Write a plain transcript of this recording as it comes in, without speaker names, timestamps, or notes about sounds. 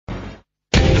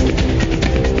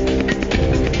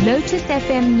Lotus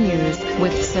FM News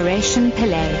with Sureshan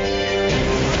Pillay.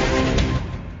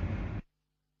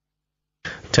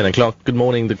 10 o'clock. Good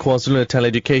morning. The KwaZulu-Natal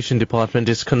Education Department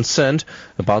is concerned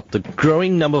about the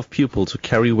growing number of pupils who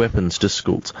carry weapons to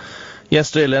schools.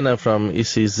 Yesterday, Elena from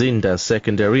isizinda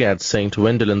Secondary at St.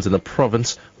 Wendelins in the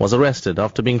province was arrested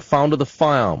after being found with a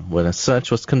firearm when a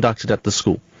search was conducted at the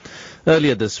school.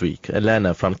 Earlier this week,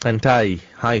 Elena from Kantai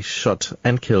High shot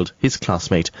and killed his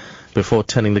classmate before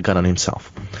turning the gun on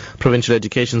himself. Provincial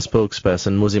Education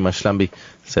spokesperson Muzi Mashlambi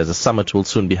says a summit will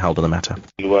soon be held on the matter.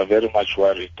 We are very much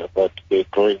worried about the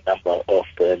growing number of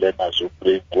learners who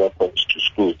bring weapons to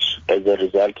schools. As a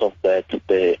result of that,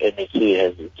 the NEC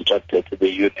has instructed the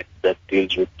unit that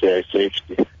deals with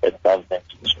safety and governance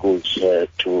in schools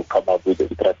to come up with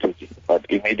a strategy. But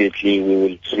immediately we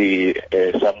will see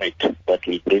a summit that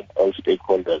will bring all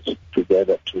stakeholders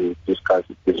together to discuss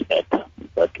this matter.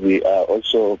 But we are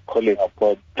also calling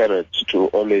upon parents to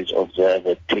always observe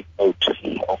and take note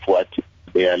of what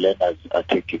their learners are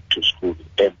taking to school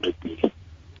every day.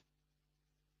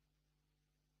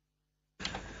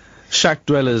 Shack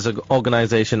Dwellers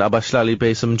Organisation Abashlali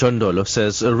Besum Jondolo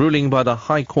says a ruling by the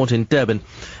High Court in Durban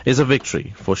is a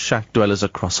victory for shack dwellers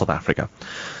across South Africa.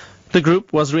 The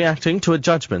group was reacting to a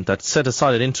judgment that set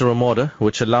aside an interim order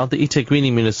which allowed the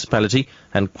eThekwini municipality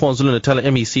and KwaZulu-Natal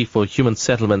MEC for Human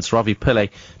Settlements Ravi Pillay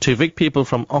to evict people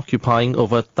from occupying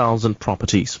over 1,000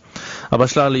 properties.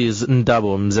 Abashlali's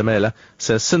Ndabo Mzemela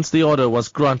says since the order was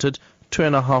granted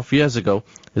 2.5 years ago,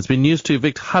 it's been used to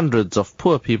evict hundreds of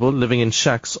poor people living in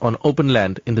shacks on open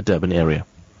land in the Durban area.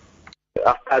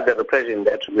 After the repression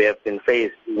that we have been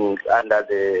facing under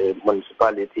the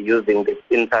municipality using the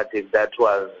initiative that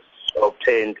was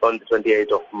obtained on the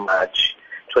 28th of March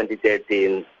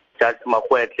 2013, Judge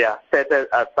Makwetla set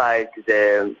aside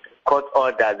the court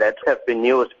order that have been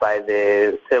used by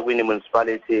the eThekwini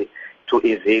municipality to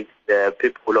evict the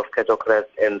people of Ketocrest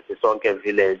and Sisonke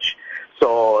village.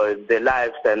 So the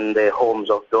lives and the homes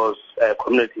of those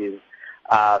communities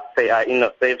are in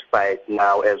a safe side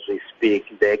now as we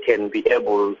speak. They can be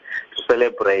able to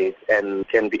celebrate and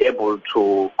can be able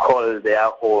to call their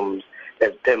homes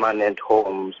as permanent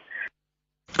homes.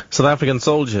 South African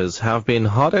soldiers have been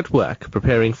hard at work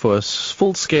preparing for a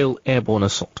full-scale airborne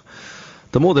assault.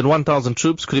 The more than 1,000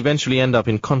 troops could eventually end up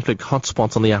in conflict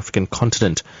hotspots on the African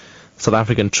continent. South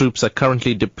African troops are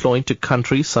currently deployed to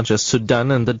countries such as Sudan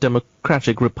and the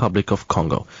Democratic Republic of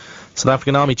Congo. South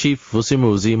African Army Chief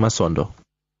Vusimuzi Masondo.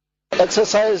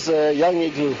 Exercise Young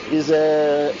Eagle is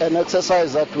an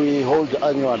exercise that we hold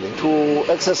annually to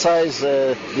exercise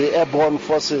the airborne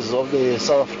forces of the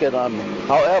South African Army.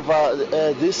 However,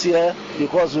 this year,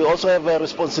 because we also have a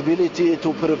responsibility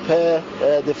to prepare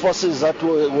the forces that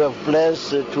we have pledged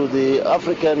to the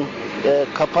African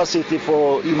capacity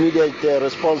for immediate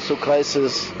response to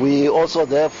crisis, we also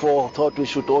therefore thought we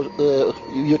should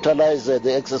utilize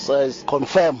the exercise,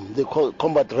 confirm the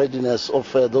combat readiness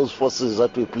of those forces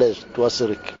that we pledged to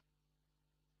ASIRIC.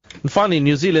 And finally,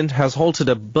 New Zealand has halted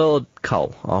a bird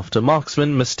cull after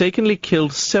marksmen mistakenly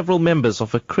killed several members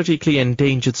of a critically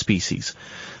endangered species.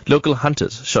 Local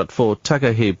hunters shot 4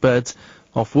 takahe birds,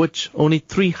 of which only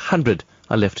 300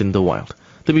 are left in the wild.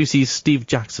 The BBC's Steve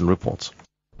Jackson reports.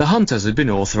 The hunters had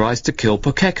been authorised to kill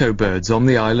Pokeko birds on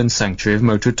the island sanctuary of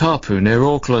Mototapu near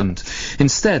Auckland.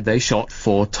 Instead, they shot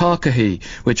 4 takahe,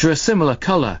 which are a similar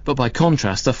colour, but by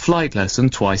contrast are flightless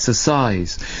and twice the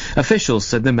size. Officials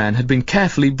said the men had been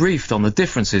carefully briefed on the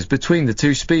differences between the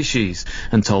two species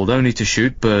and told only to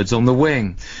shoot birds on the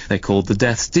wing. They called the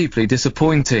deaths deeply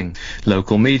disappointing.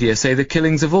 Local media say the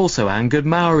killings have also angered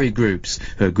Maori groups,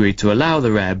 who agreed to allow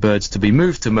the rare birds to be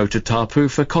moved to Mototapu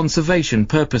for conservation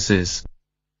purposes.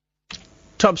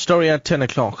 Top story at 10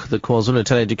 o'clock. The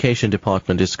KwaZulu-Natal Education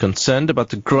Department is concerned about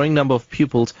the growing number of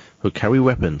pupils who carry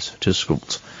weapons to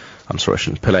schools. I'm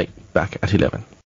Sureshan Pillay, back at 11.